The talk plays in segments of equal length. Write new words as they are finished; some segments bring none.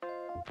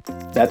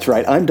That's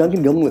right, I'm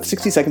Duncan Gilman with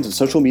 60 Seconds of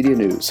Social Media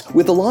News.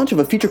 With the launch of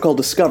a feature called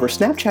Discover,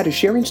 Snapchat is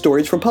sharing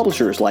stories from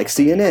publishers like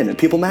CNN and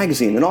People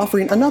Magazine and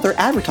offering another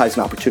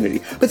advertising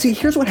opportunity. But see,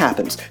 here's what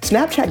happens.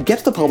 Snapchat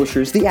gets the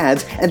publishers, the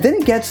ads, and then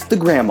it gets the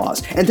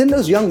grandmas. And then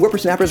those young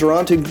whippersnappers are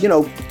on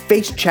to,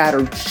 face chat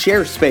or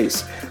share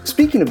space.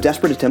 Speaking of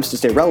desperate attempts to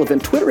stay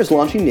relevant, Twitter is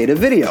launching native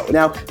video.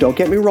 Now, don't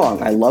get me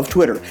wrong, I love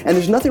Twitter, and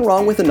there's nothing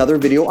wrong with another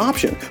video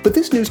option. But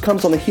this news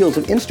comes on the heels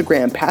of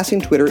Instagram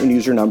passing Twitter in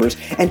user numbers,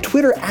 and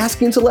Twitter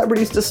asking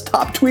celebrities to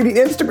stop tweeting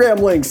Instagram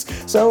links.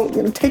 So,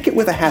 take it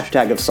with a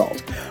hashtag of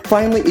salt.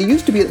 Finally, it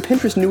used to be that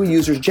Pinterest knew a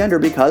user's gender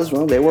because,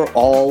 they were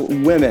all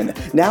women.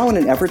 Now, in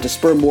an effort to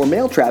spur more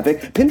male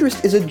traffic,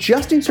 Pinterest is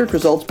adjusting search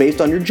results based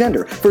on your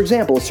gender. For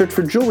example, a search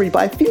for jewelry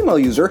by a female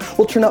user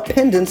will turn up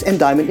pendants and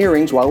diamond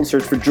earrings, while a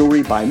search for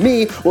jewelry by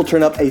me will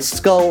turn up a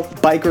skull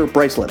biker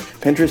bracelet.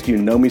 Pinterest, you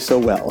know me so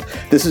well.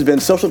 This has been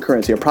Social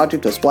Currency, a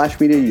project of Splash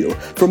Media U.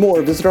 For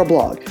more, visit our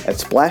blog at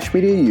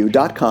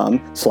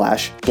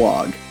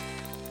splashmediau.com/blog.